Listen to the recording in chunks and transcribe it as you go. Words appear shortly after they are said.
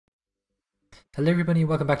Hello everybody,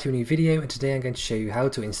 welcome back to a new video, and today I'm going to show you how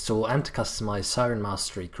to install and to customize Siren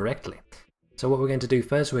Mastery correctly. So what we're going to do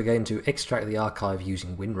first, we're going to extract the archive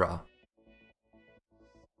using WinRAR.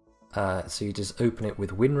 So you just open it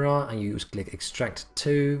with WinRAR and you just click extract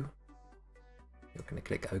to, you're going to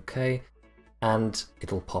click OK, and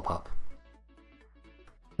it'll pop up.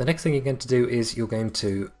 The next thing you're going to do is you're going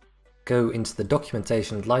to go into the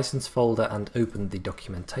documentation license folder and open the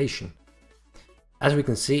documentation. As we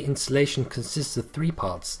can see, installation consists of three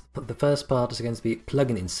parts, but the first part is going to be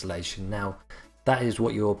plugin installation. Now, that is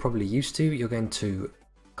what you're probably used to. You're going to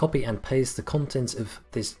copy and paste the contents of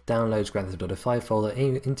this downloads Grand Theft Auto 5 folder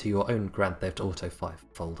into your own Grand Theft Auto 5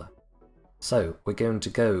 folder. So, we're going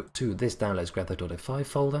to go to this downloads Grand Theft Auto 5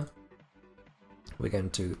 folder. We're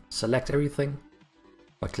going to select everything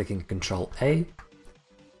by clicking Ctrl A,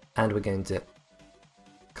 and we're going to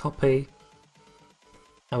copy.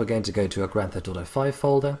 And we're going to go to our Grand Theft Auto 5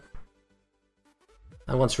 folder.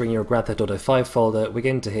 And once we're in your Grand Theft Auto 5 folder, we're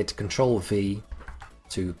going to hit Ctrl V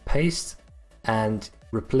to paste and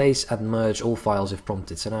replace and merge all files if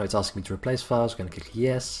prompted. So now it's asking me to replace files. We're going to click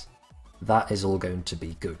yes. That is all going to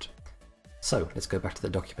be good. So let's go back to the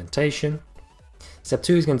documentation. Step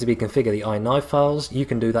 2 is going to be configure the INI files. You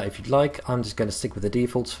can do that if you'd like. I'm just going to stick with the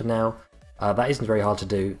defaults for now. That isn't very hard to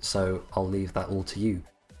do, so I'll leave that all to you.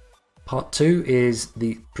 Part 2 is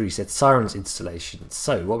the preset Sirens installation.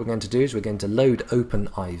 So what we're going to do is we're going to load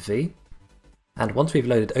OpenIV, and once we've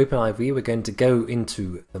loaded OpenIV, we're going to go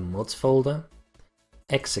into the mods folder,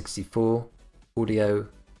 x64, audio,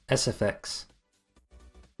 SFX,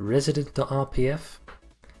 resident.rpf,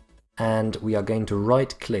 and we are going to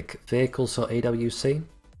right click vehicles.awc, and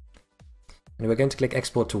we're going to click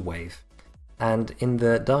export to wave. And in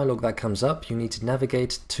the dialog that comes up, you need to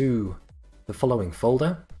navigate to the following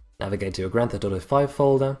folder. Navigate to your Grand Theft Auto 5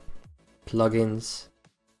 folder, plugins,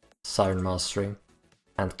 Siren Mastery,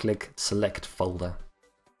 and click select folder.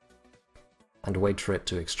 And wait for it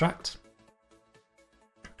to extract.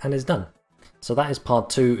 And it's done. So that is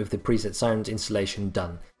part 2 of the preset Sirens installation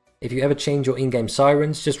done. If you ever change your in-game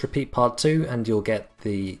Sirens, just repeat part 2 and you'll get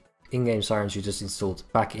the in-game Sirens you just installed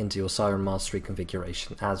back into your Siren Mastery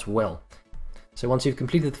configuration as well. So once you've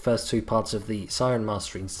completed the first 2 parts of the Siren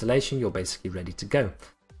Mastery installation, you're basically ready to go.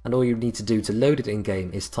 And all you need to do to load it in-game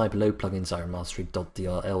is type load plugin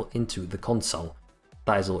sirenmastery.drl into the console.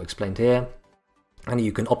 That is all explained here. And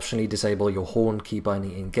you can optionally disable your horn key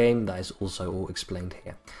binding in-game. That is also all explained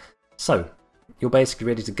here. So, you're basically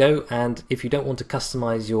ready to go, and if you don't want to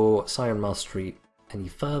customize your Siren Mastery any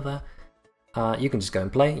further, you can just go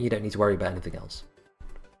and play. You don't need to worry about anything else.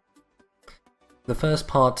 The first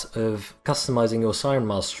part of customizing your Siren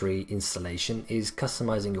Mastery installation is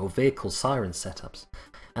customizing your vehicle siren setups.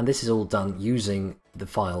 And this is all done using the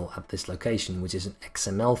file at this location, which is an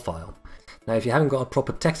XML file. Now, if you haven't got a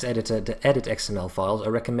proper text editor to edit XML files, I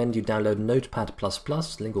recommend you download Notepad++,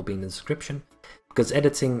 link will be in the description, because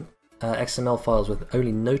editing XML files with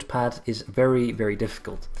only Notepad is very, very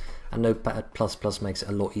difficult, and Notepad++ makes it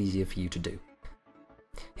a lot easier for you to do.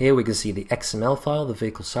 Here we can see the XML file, the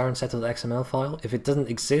vehicle siren setup XML file. If it doesn't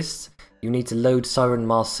exist, you need to load Siren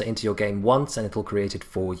Master into your game once and it will create it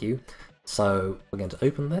for you. So we're going to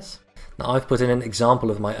open this. Now I've put in an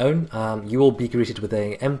example of my own. You will be greeted with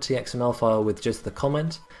an empty XML file with just the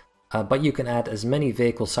comment, but you can add as many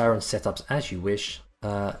vehicle siren setups as you wish,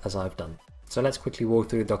 as I've done. So let's quickly walk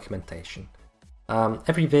through the documentation.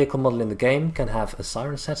 Every vehicle model in the game can have a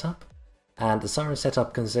siren setup, and the siren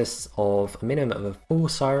setup consists of a minimum of 4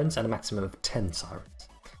 sirens and a maximum of 10 sirens.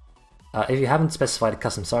 If you haven't specified a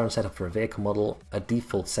custom siren setup for a vehicle model, a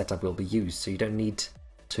default setup will be used, so you don't need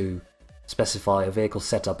to specify a vehicle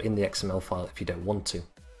setup in the XML file if you don't want to.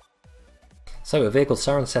 So a vehicle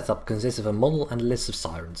siren setup consists of a model and a list of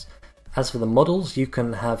sirens. As for the models, you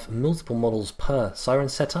can have multiple models per siren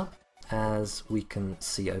setup, as we can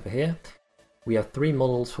see over here. We have 3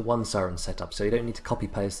 models for 1 siren setup, so you don't need to copy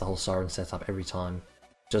paste the whole siren setup every time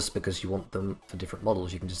just because you want them for different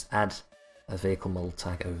models. You can just add a vehicle model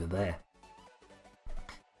tag over there.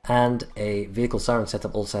 And a vehicle siren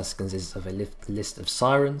setup also consists of a list of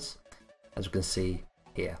sirens, as we can see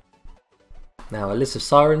here. Now, a list of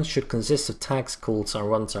sirens should consist of tags called Siren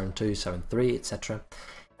 1, Siren 2, Siren 3, etc.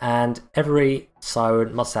 And every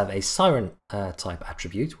siren must have a siren type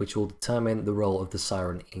attribute, which will determine the role of the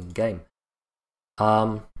siren in-game.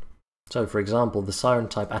 So, for example, the siren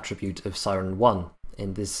type attribute of Siren 1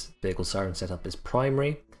 in this vehicle siren setup is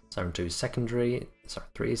primary, Siren 2 is secondary, Siren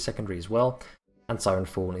 3 is secondary as well, and Siren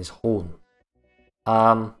 4 is horn.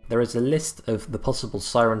 There is a list of the possible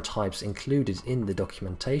siren types included in the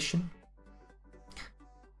documentation.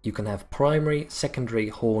 you can have primary, secondary,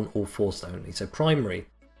 horn, or forced only. So primary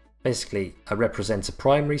basically represents a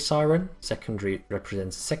primary siren, secondary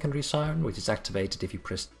represents a secondary siren, which is activated if you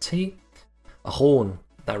press T. A horn,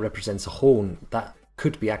 that represents a horn, that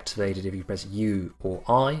could be activated if you press U or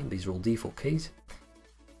I, these are all default keys.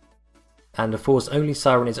 And a force only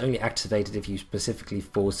siren is only activated if you specifically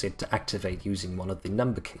force it to activate using one of the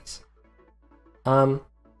number keys. So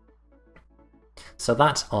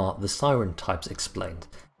that are the siren types explained.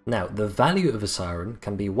 Now, the value of a siren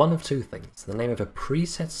can be one of two things. The name of a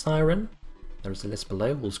preset siren, there is a list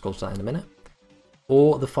below, we'll scroll to that in a minute,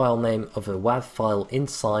 or the file name of a WAV file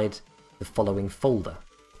inside the following folder,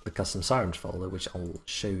 the custom sirens folder, which I'll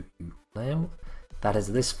show you now. That is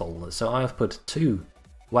this folder. So I have put two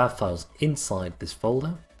WAV files inside this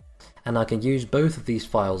folder, and I can use both of these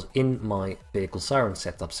files in my vehicle siren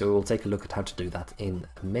setup, so we'll take a look at how to do that in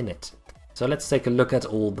a minute. So let's take a look at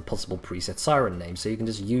all the possible preset siren names. So you can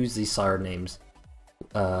just use these siren names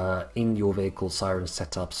in your vehicle siren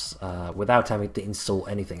setups without having to install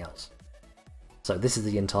anything else. So this is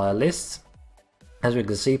the entire list. As we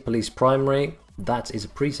can see, police primary, that is a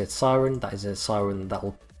preset siren. That is a siren that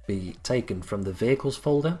will be taken from the vehicles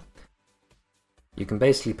folder. You can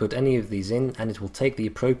basically put any of these in and it will take the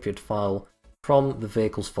appropriate file from the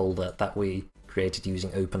vehicles folder that we created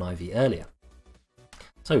using OpenIV earlier.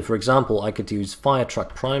 So for example, I could use fire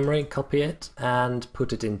truck primary, copy it and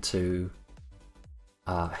put it into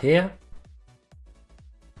here.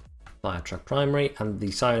 Fire truck primary, and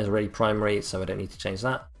the siren is already primary, so I don't need to change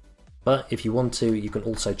that. But if you want to, you can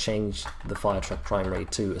also change the fire truck primary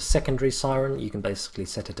to a secondary siren. You can basically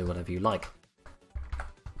set it to whatever you like.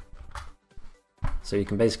 So you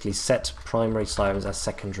can basically set primary sirens as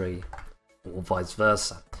secondary or vice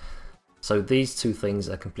versa. So these two things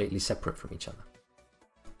are completely separate from each other.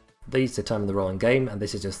 These determine the role in game, and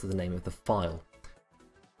this is just the name of the file.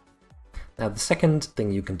 Now the second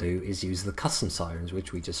thing you can do is use the custom sirens,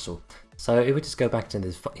 which we just saw. So if we just go back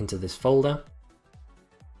to into this folder,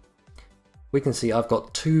 we can see I've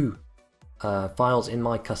got two files in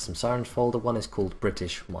my custom sirens folder. One is called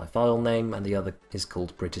British, my file name, and the other is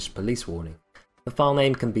called British Police Warning. The file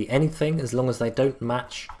name can be anything as long as they don't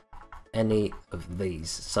match any of these.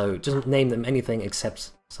 So just name them anything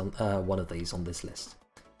except some one of these on this list.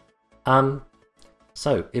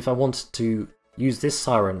 So if I want to use this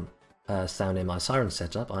siren sound in my siren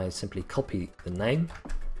setup, I simply copy the name,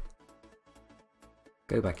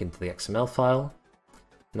 go back into the XML file,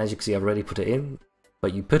 and as you can see I've already put it in,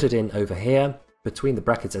 but you put it in over here between the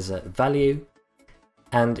brackets as a value,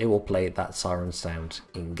 and it will play that siren sound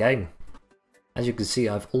in game. As you can see,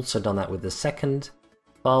 I've also done that with the second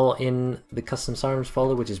file in the custom sirens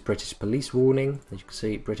folder, which is British Police Warning. As you can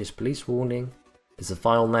see, British Police Warning is the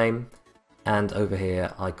file name, and over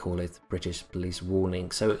here I call it British Police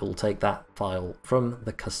Warning, so it will take that file from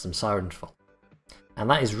the custom sirens folder. And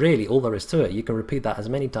that is really all there is to it. You can repeat that as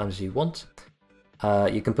many times as you want.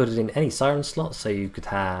 You can put it in any siren slot, so you could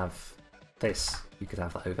have this, you could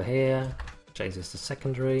have that over here, change this to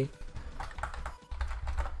secondary.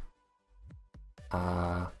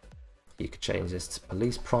 You could change this to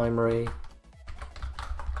police primary.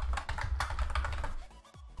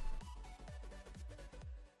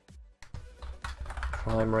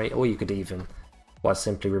 Or you could even quite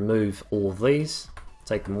simply remove all of these,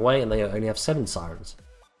 take them away, and they only have 7 sirens.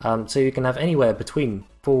 So you can have anywhere between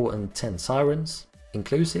 4 and 10 sirens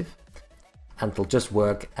inclusive, and it'll just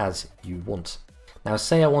work as you want. Now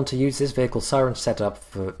say I want to use this vehicle siren setup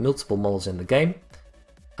for multiple models in the game.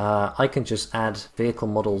 I can just add vehicle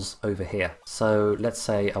models over here. So let's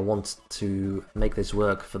say I want to make this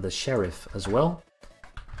work for the sheriff as well.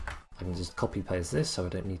 I can just copy paste this so I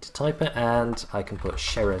don't need to type it, and I can put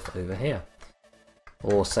sheriff over here.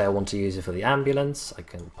 Or say I want to use it for the ambulance, I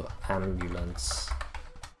can put ambulance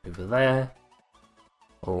over there.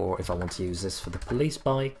 Or if I want to use this for the police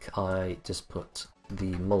bike, I just put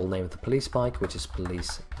the model name of the police bike, which is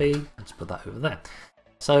police B, and just put that over there.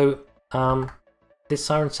 So this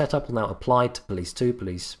siren setup will now apply to police 2,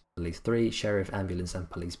 police 3, sheriff, ambulance, and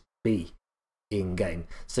police B in game.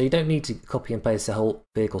 So you don't need to copy and paste the whole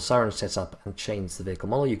vehicle siren setup and change the vehicle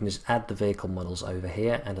model. You can just add the vehicle models over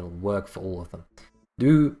here and it'll work for all of them.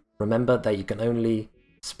 Do remember that you can only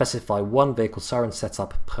specify one vehicle siren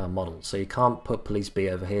setup per model. So you can't put police B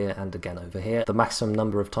over here and again over here. The maximum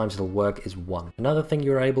number of times it'll work is 1. Another thing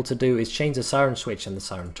you're able to do is change the siren switch and the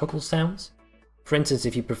siren toggle sounds. For instance,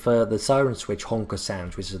 if you prefer the siren switch honker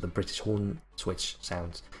sounds, which is the British horn switch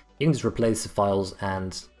sounds, you can just replace the files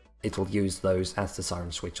and it will use those as the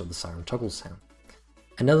siren switch or the siren toggle sound.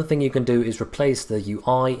 Another thing you can do is replace the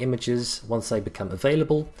UI images once they become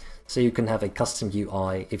available, so you can have a custom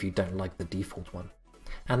UI if you don't like the default one.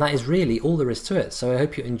 And that is really all there is to it. So I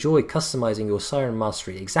hope you enjoy customizing your Siren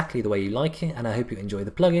Mastery exactly the way you like it, and I hope you enjoy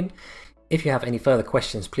the plugin. If you have any further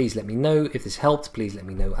questions, please let me know. If this helped, please let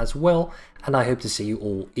me know as well, and I hope to see you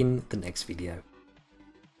all in the next video.